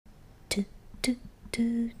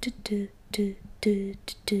If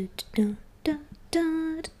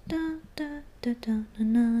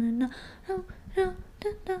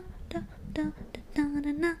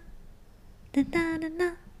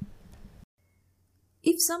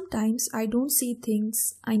sometimes I don't say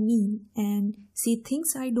things I mean and say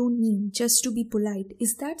things I don't mean just to be polite,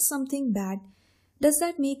 is that something bad? Does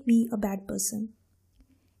that make me a bad person?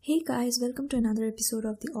 Hey guys, welcome to another episode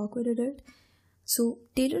of The Awkward Adult. So,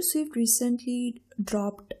 Taylor Swift recently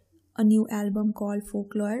dropped a new album called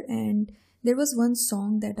Folklore, and there was one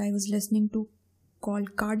song that I was listening to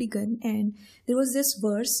called Cardigan, and there was this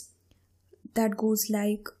verse that goes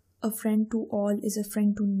like, "A friend to all is a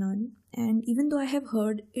friend to none." And even though I have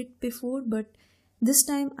heard it before, but this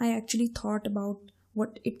time I actually thought about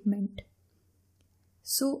what it meant.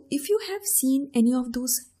 So, if you have seen any of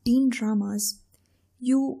those teen dramas,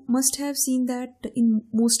 you must have seen that in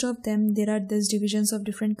most of them there are these divisions of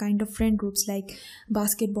different kind of friend groups, like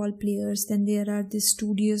basketball players, then there are this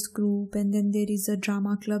studious group, and then there is a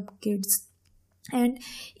drama club kids. And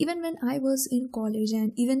even when I was in college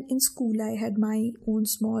and even in school, I had my own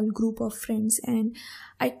small group of friends, and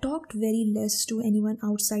I talked very less to anyone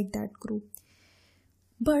outside that group.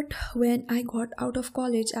 But when I got out of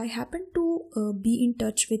college, I happened to be in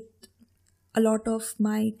touch with a lot of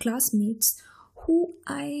my classmates who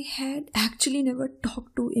I had actually never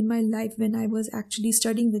talked to in my life when I was actually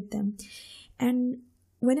studying with them. And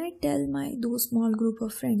when I tell those small group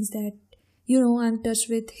of friends that, I'm in touch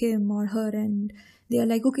with him or her, and they are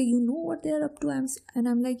like, okay, you know what they're up to? And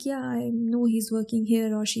I'm like, yeah, I know he's working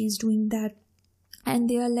here or she's doing that. And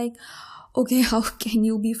they are like, okay, how can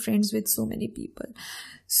you be friends with so many people?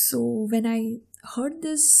 So when I heard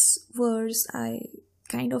this verse, I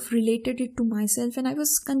kind of related it to myself, and I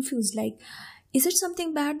was confused, like, is it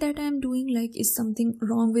something bad that I'm doing? Like, is something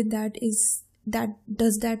wrong with that?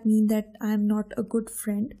 Does that mean that I'm not a good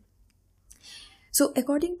friend? So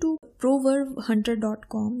according to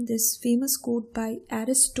proverbhunter.com, this famous quote by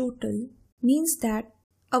Aristotle means that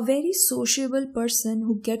a very sociable person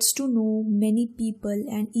who gets to know many people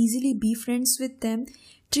and easily befriends with them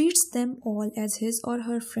treats them all as his or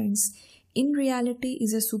her friends. In reality,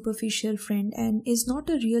 is a superficial friend and is not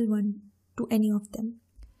a real one to any of them.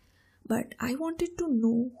 But I wanted to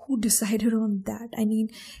know who decided on that. I mean,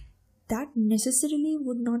 that necessarily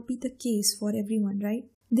would not be the case for everyone, right?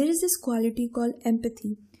 There is this quality called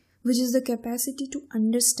empathy, which is the capacity to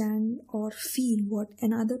understand or feel what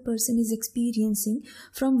another person is experiencing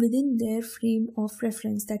from within their frame of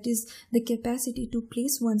reference. That is the capacity to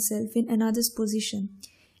place oneself in another's position.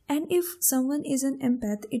 And if someone is an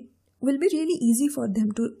empath, it will be really easy for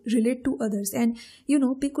them to relate to others and,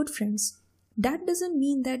 be good friends. That doesn't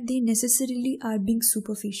mean that they necessarily are being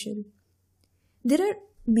superficial. There are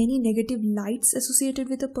many negative lights associated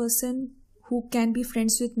with a person who can be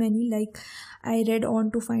friends with many. Like, I read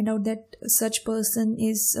on to find out that such person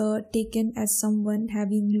is taken as someone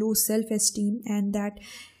having low self-esteem, and that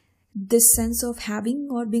this sense of having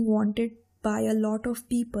or being wanted by a lot of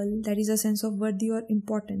people, that is a sense of worthy or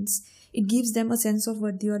importance. It gives them a sense of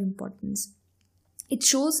worthy or importance. It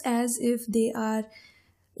shows as if they are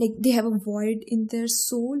they have a void in their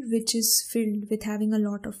soul which is filled with having a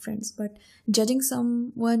lot of friends. But judging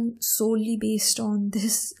someone solely based on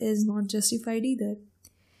this is not justified either.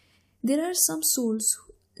 There are some souls,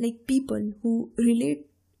 like people who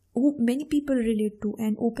many people relate to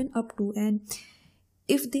and open up to, and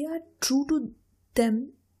if they are true to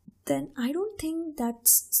them, then I don't think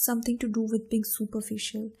that's something to do with being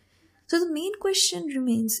superficial. So the main question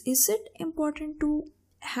remains, is it important to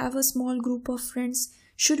have a small group of friends?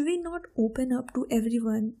 Should we not open up to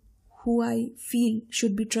everyone who I feel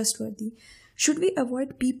should be trustworthy? Should we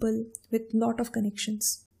avoid people with lot of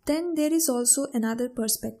connections? Then there is also another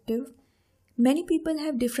perspective. Many people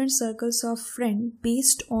have different circles of friends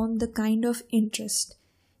based on the kind of interest.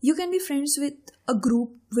 You can be friends with a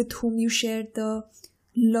group with whom you share the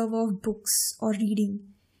love of books or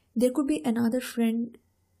reading. There could be another friend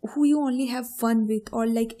who you only have fun with or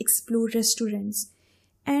like explore restaurants,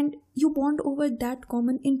 and you bond over that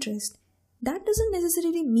common interest. That doesn't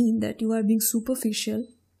necessarily mean that you are being superficial.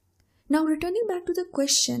 Now, returning back to the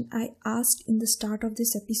question I asked in the start of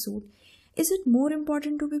this episode, is it more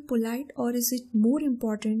important to be polite or is it more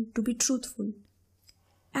important to be truthful?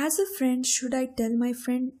 As a friend, should I tell my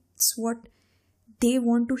friends what they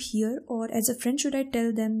want to hear, or as a friend should I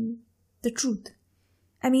tell them the truth?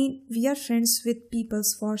 I mean, we are friends with people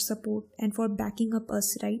for support and for backing up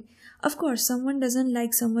us, right? Of course, someone doesn't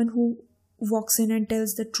like someone who walks in and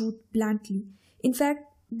tells the truth bluntly. In fact,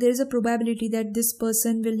 there is a probability that this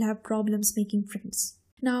person will have problems making friends.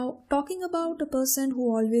 Now, talking about a person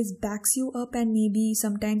who always backs you up and maybe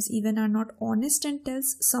sometimes even are not honest and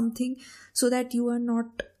tells something so that you are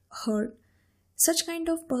not hurt, such kind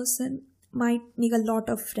of person might make a lot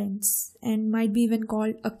of friends and might be even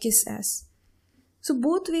called a kiss ass. So,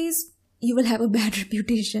 both ways you will have a bad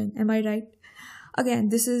reputation. Am I right? Again,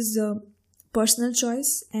 this is a personal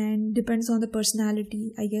choice and depends on the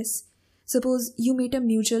personality, I guess. Suppose you meet a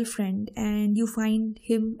mutual friend and you find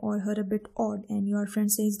him or her a bit odd, and your friend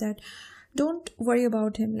says that don't worry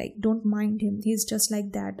about him, like don't mind him, he's just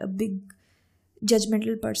like that, a big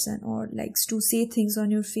judgmental person, or likes to say things on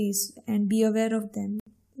your face and be aware of them.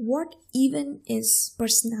 What even is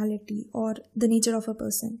personality or the nature of a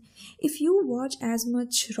person? If you watch as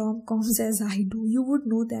much rom-coms as I do, you would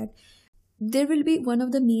know that there will be one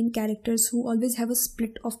of the main characters who always have a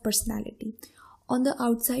split of personality. On the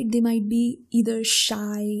outside, they might be either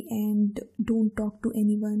shy and don't talk to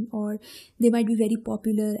anyone, or they might be very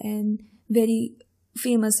popular and very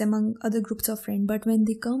famous among other groups of friends. But when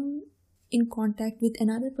they come in contact with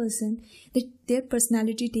another person, their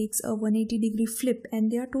personality takes a 180-degree flip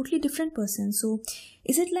and they are totally different person. So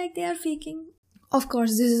is it like they are faking? Of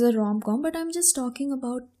course, this is a rom-com, but I'm just talking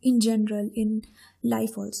about in general in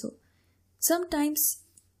life also. Sometimes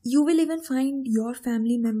you will even find your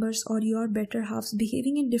family members or your better halves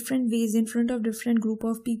behaving in different ways in front of different group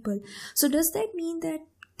of people. So does that mean that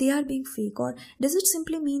they are being fake, or does it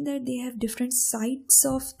simply mean that they have different sides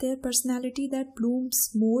of their personality that blooms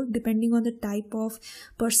more depending on the type of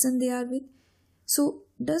person they are with? So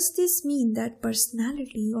does this mean that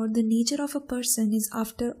personality or the nature of a person is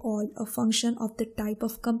after all a function of the type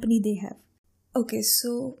of company they have? Okay,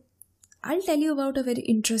 so I'll tell you about a very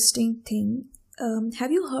interesting thing.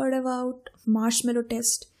 Have you heard about marshmallow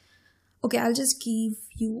test? Okay, I'll just give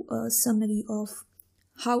you a summary of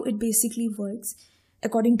how it basically works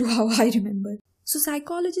according to how I remember. So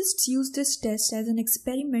psychologists use this test as an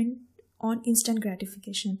experiment on instant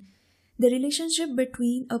gratification. The relationship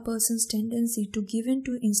between a person's tendency to give in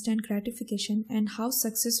to instant gratification and how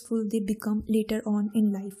successful they become later on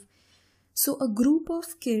in life. So a group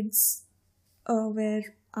of kids were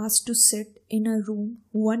asked to sit in a room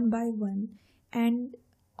one by one, and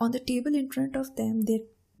on the table in front of them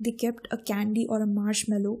they kept a candy or a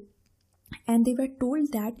marshmallow, and they were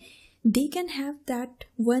told that they can have that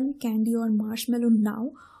one candy or marshmallow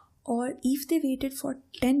now, or if they waited for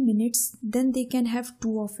 10 minutes then they can have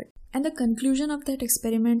two of it. And the conclusion of that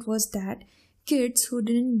experiment was that kids who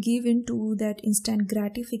didn't give in to that instant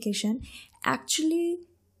gratification actually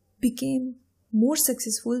became more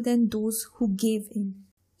successful than those who gave in.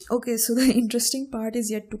 Okay, so the interesting part is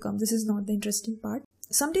yet to come. This is not the interesting part.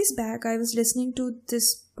 Some days back, I was listening to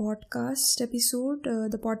this podcast episode.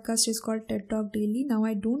 The podcast is called TED Talk Daily. Now,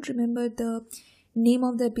 I don't remember the name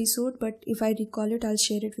of the episode, but if I recall it, I'll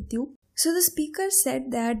share it with you. So the speaker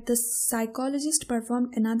said that the psychologist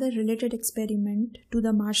performed another related experiment to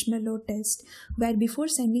the marshmallow test, where before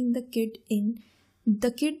sending the kid in,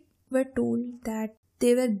 the kid were told that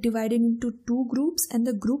they were divided into two groups, and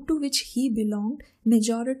the group to which he belonged,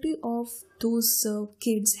 majority of those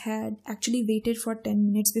kids had actually waited for 10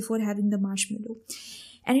 minutes before having the marshmallow.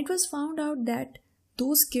 And it was found out that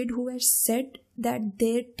those kids who were said that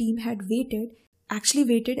their team had waited actually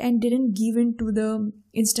waited and didn't give in to the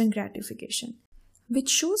instant gratification, which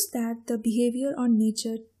shows that the behavior or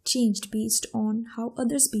nature changed based on how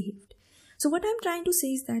others behaved. So what I'm trying to say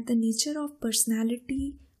is that the nature of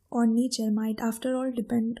personality or nature might after all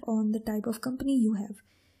depend on the type of company you have.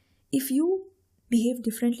 If you behave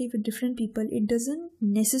differently with different people, it doesn't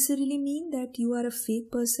necessarily mean that you are a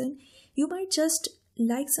fake person. You might just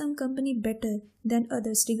like some company better than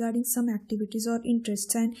others regarding some activities or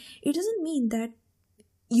interests, and it doesn't mean that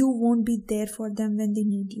you won't be there for them when they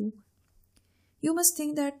need you. You must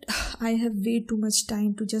think that I have way too much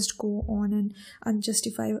time to just go on and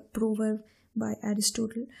unjustify a proverb by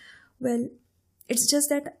Aristotle. Well, it's just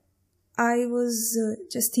that I was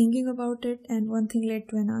just thinking about it, and one thing led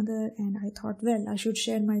to another, and I thought, well, I should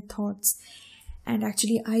share my thoughts. And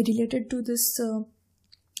actually, I related to this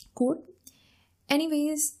quote.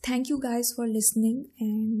 Anyways, thank you guys for listening,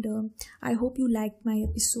 and I hope you liked my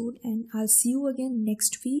episode, and I'll see you again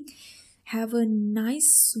next week. Have a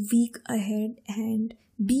nice week ahead, and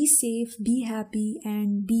be safe, be happy,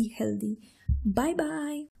 and be healthy. Bye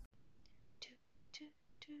bye.